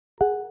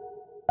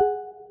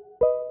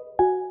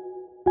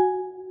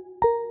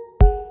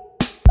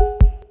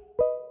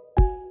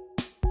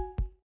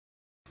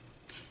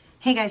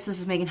Hey guys, this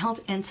is Megan Helt,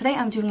 and today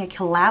I'm doing a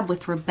collab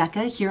with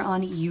Rebekah here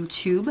on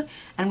YouTube. And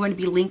I'm going to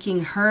be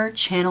linking her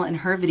channel and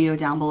her video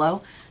down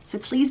below. So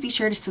please be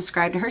sure to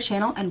subscribe to her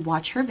channel and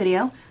watch her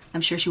video.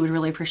 I'm sure she would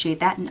really appreciate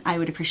that, and I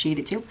would appreciate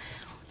it too.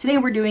 Today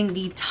we're doing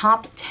the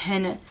top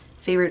 10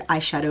 favorite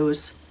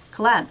eyeshadows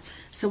collab.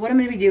 So what I'm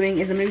going to be doing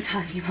is I'm going to be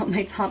talking about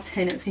my top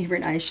 10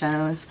 favorite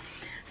eyeshadows.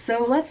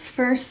 So let's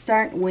first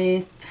start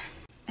with,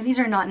 and these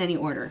are not in any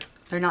order.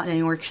 They're not in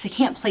any order because I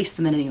can't place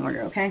them in any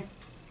order, okay?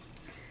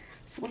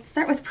 So let's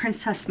start with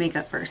Printcess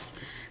Makeup first.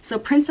 So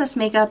Printcess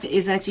Makeup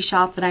is an Etsy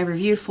shop that I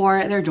reviewed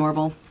for. They're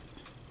adorable.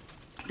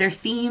 Their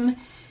theme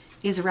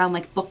is around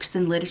like books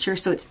and literature,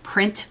 so it's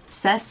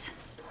Printcess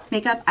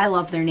Makeup. I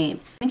love their name.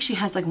 I think she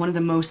has like one of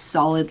the most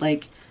solid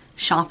like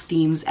shop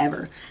themes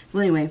ever.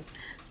 Well, anyway,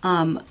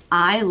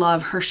 I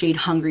love her shade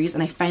Hungries,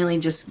 and I finally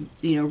just,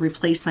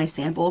 replaced my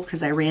sample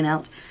because I ran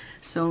out.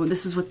 So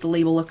this is what the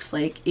label looks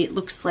like. It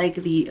looks like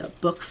the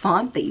book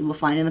font that you will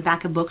find in the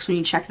back of books when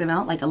you check them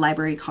out, like a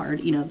library card,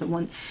 the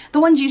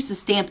ones you used to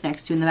stamp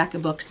next to in the back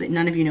of books that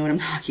none of you know what I'm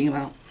talking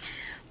about.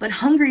 But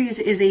Hungries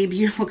is a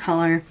beautiful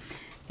color,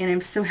 and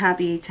I'm so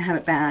happy to have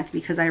it back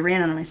because I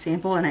ran out of my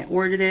sample and I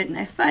ordered it and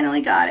I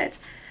finally got it.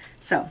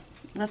 So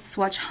let's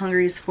swatch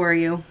Hungries for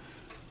you.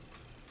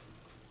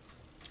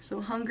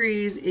 So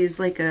Hungries is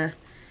like a,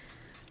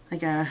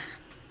 I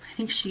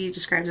think she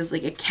describes it as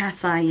like a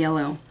cat's eye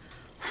yellow.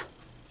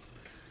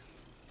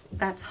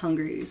 That's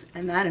Hungries,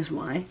 and that is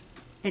why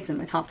it's in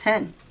my top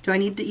 10. Do I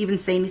need to even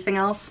say anything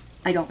else?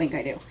 I don't think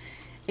I do.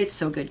 It's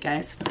so good,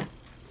 guys.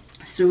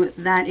 So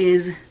that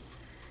is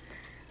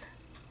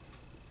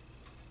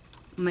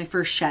my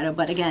first shadow,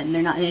 but again,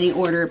 they're not in any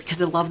order because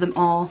I love them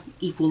all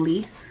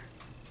equally.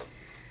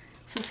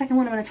 So the second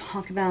one I'm going to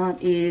talk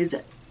about is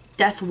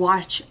Death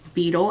Watch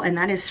Beetle, and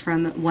that is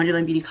from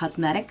Wonderland Beauty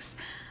Cosmetics.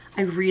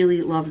 I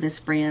really love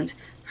this brand.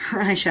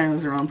 Her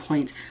eyeshadows are on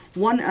point.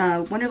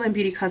 Wonderland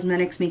Beauty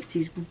Cosmetics makes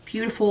these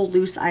beautiful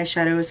loose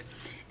eyeshadows,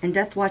 and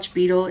Death Watch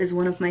Beetle is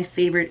one of my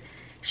favorite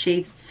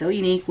shades. It's so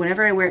unique.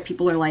 Whenever I wear it,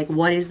 people are like,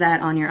 what is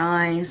that on your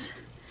eyes?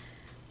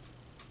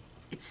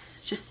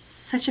 It's just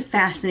such a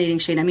fascinating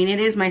shade. I mean, it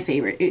is my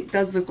favorite. It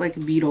does look like a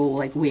beetle,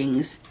 like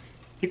wings.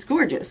 It's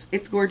gorgeous.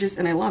 It's gorgeous,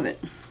 and I love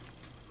it.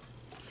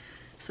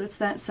 So it's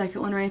that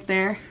second one right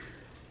there.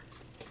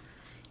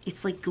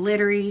 It's like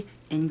glittery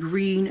and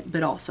green,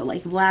 but also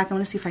like black. I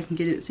want to see if I can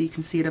get it so you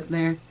can see it up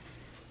there.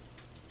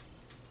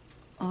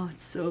 Oh,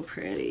 it's so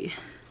pretty.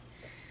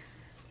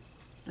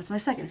 That's my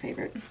second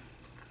favorite.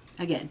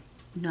 Again,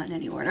 not in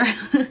any order.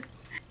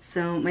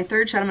 So my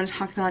third shade I'm going to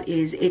talk about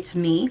is It's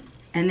Me,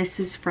 and this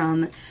is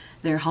from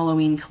their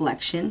Halloween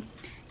collection.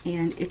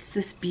 And it's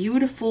this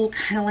beautiful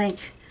kind of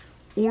like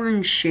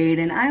orange shade,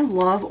 and I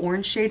love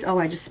orange shades. Oh,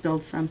 I just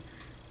spilled some.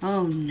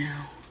 Oh no.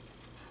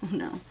 Oh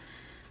no.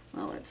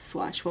 Well, let's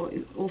swatch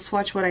we'll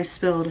swatch what I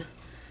spilled.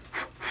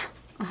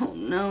 Oh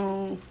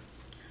no.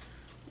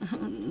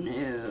 Oh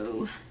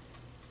no.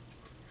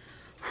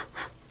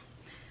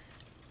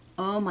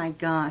 Oh my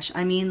gosh.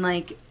 I mean,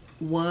 like,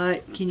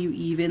 what can you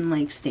even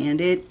like stand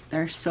it?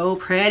 They're so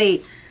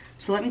pretty.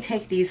 So let me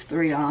take these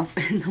three off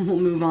and then we'll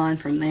move on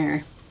from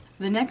there.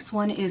 The next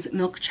one is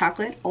Milk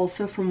Chocolate,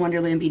 also from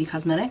Wonderland Beauty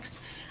Cosmetics.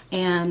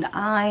 And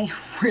I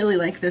really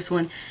like this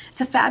one. It's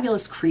a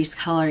fabulous crease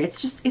color.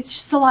 It's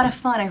just a lot of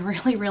fun. I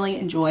really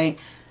enjoy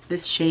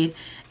this shade,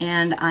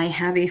 and I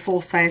have a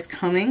full size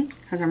coming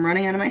because I'm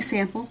running out of my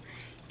sample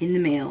in the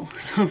mail.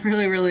 So I'm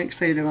really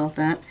excited about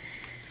that.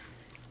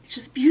 It's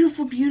just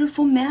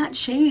beautiful matte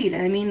shade.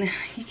 I mean,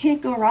 you can't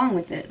go wrong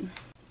with it.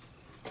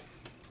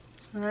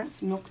 And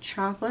that's Milk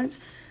Chocolate,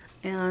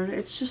 and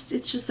it's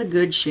just a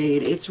good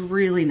shade. It's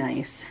really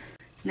nice.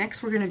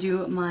 Next, we're going to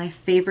do my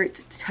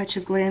favorite Touch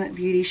of Glam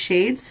Beauty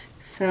shades.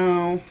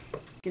 So, I'm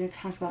going to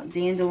talk about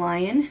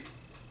Dandelion.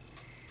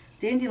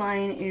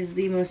 Dandelion is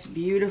the most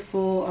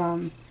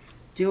beautiful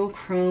dual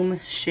chrome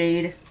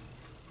shade.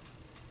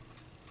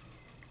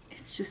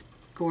 It's just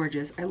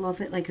gorgeous. I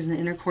love it like as an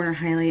inner corner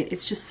highlight.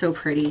 It's just so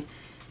pretty.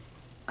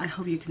 I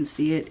hope you can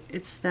see it.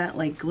 It's that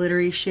like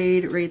glittery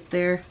shade right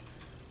there.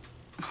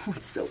 Oh,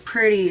 it's so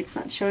pretty. It's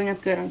not showing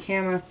up good on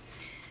camera.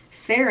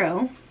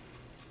 Pharaoh.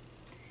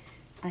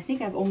 I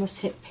think I've almost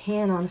hit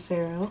pan on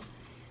Pharaoh.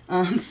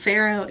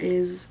 Pharaoh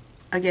is,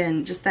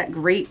 again, just that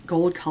great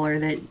gold color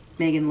that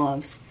Megan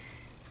loves.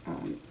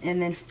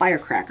 And then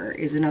Firecracker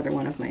is another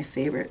one of my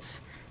favorites.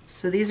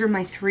 So these are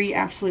my three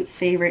absolute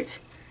favorite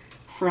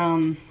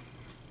from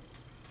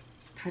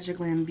Touch of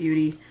Glam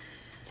Beauty.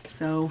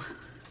 So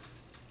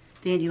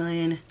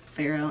Dandelion,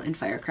 Pharaoh, and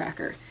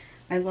Firecracker.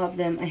 I love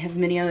them. I have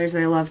many others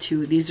that I love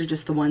too. These are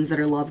just the ones that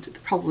are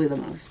loved probably the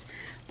most.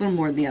 A little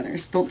more than the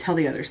others. Don't tell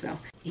the others though.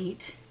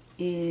 8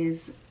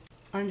 is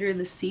Under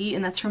the Sea,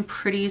 and that's from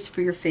Pretties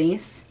for your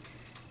face.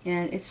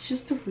 And it's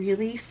just a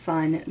really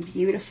fun,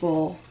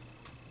 beautiful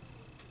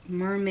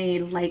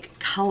mermaid-like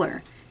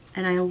color.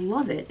 And I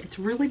love it. It's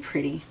really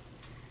pretty.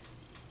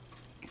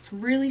 It's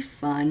really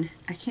fun.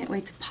 I can't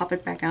wait to pop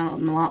it back out a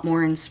lot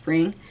more in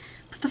spring.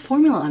 But the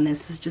formula on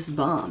this is just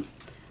bomb.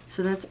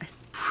 So that's,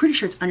 pretty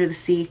sure it's Under the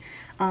Sea.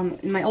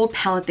 In my old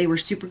palette they were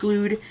super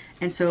glued,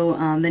 and so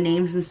the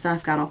names and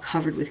stuff got all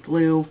covered with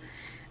glue,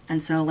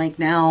 and so like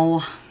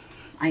now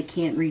I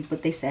can't read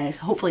what they say,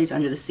 so hopefully it's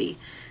Under the Sea.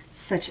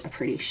 Such a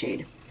pretty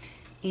shade.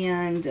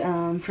 And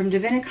from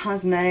Devinah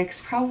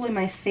Cosmetics, probably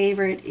my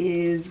favorite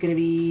is going to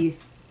be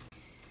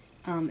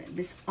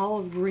this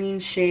olive green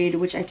shade,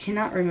 which I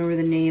cannot remember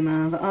the name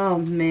of. Oh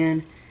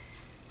man,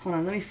 hold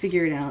on, let me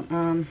figure it out.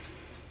 I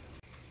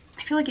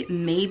feel like it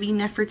may be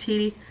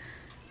Nefertiti.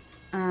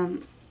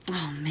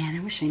 Oh man, I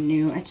wish I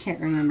knew. I can't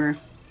remember.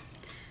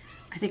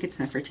 I think it's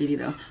Nefertiti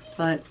though.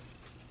 But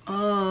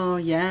oh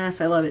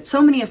yes, I love it.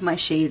 So many of my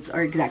shades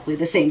are exactly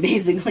the same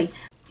basically.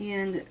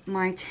 And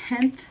my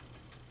 10th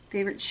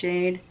favorite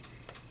shade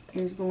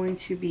is going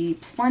to be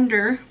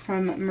Plunder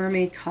from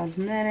Mermaid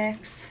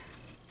Cosmetics.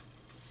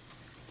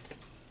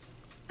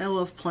 I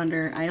love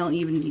Plunder. I don't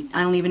even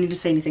need to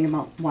say anything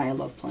about why I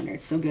love Plunder.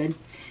 It's so good.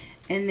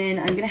 And then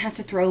I'm gonna have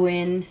to throw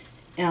in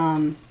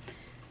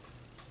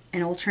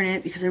an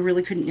alternate because I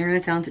really couldn't narrow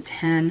it down to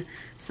 10.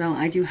 So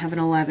I do have an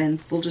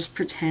 11. We'll just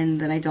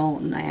pretend that I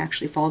don't and I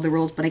actually follow the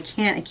rules, but I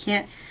can't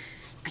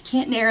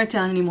narrow it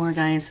down anymore,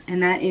 guys.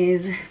 And that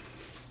is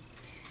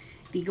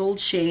the gold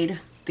shade,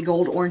 the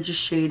gold orange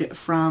shade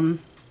from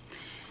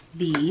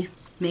the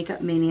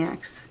Makeup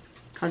Maniacs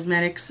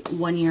Cosmetics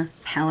 1 Year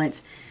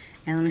palette.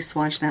 And let me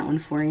swatch that one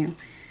for you,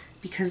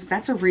 because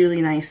that's a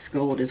really nice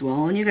gold as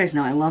well. And you guys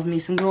know I love me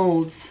some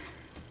golds.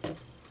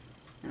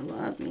 I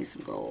love me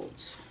some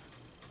golds.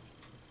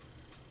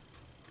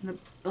 And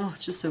oh,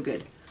 it's just so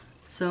good.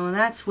 So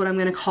that's what I'm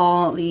going to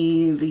call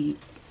the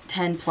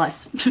 10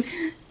 plus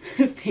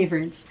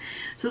favorites.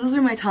 So those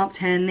are my top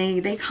 10.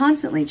 They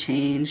constantly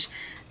change.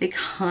 They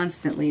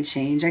constantly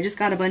change. I just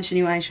got a bunch of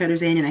new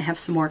eyeshadows in and I have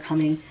some more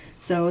coming.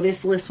 So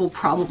this list will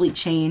probably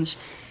change.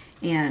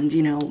 And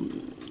you know,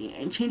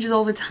 it changes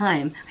all the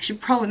time. I should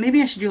probably,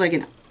 maybe I should do like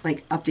an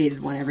updated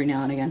one every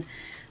now and again.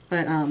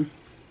 But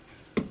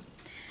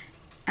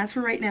as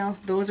for right now,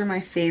 those are my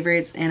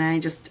favorites, and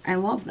I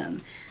love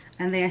them.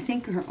 And they, I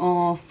think, are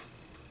all,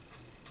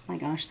 my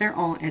gosh, they're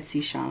all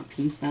Etsy shops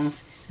and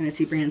stuff, and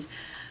Etsy brands.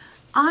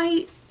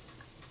 I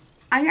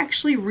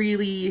actually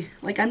really,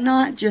 like, I'm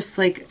not just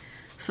like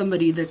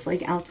somebody that's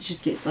like out to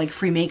just get like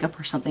free makeup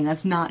or something.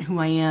 That's not who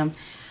I am.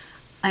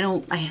 I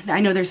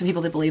know there's some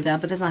people that believe that,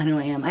 but that's not who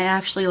I am. I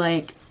actually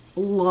like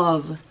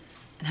love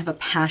and have a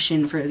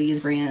passion for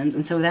these brands,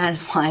 and so that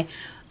is why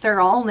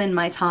they're all in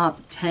my top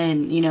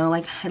 10, you know,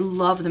 like I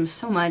love them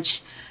so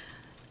much.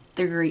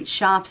 They're great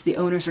shops, the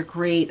owners are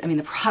great, I mean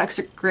the products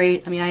are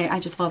great, I mean I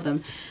just love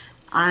them.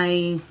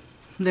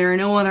 There are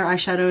no other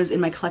eyeshadows in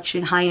my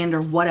collection, high-end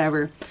or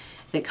whatever,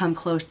 that come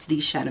close to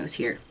these shadows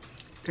here.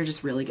 They're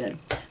just really good.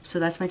 So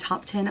that's my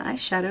top 10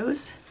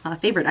 eyeshadows,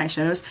 favorite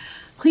eyeshadows.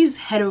 Please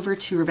head over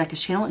to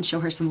Rebekah's channel and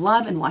show her some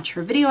love and watch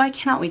her video. I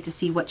cannot wait to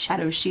see what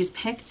shadows she's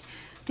picked.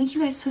 Thank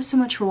you guys so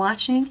much for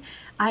watching.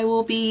 I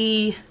will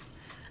be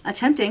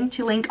attempting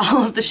to link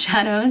all of the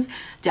shadows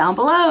down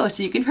below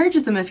so you can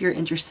purchase them if you're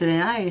interested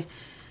in.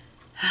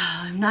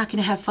 I'm not going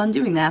to have fun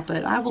doing that,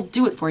 but I will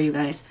do it for you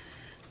guys.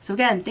 So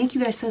again, thank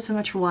you guys so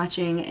much for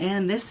watching,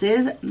 and this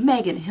is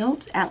Megan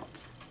Hilt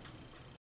out.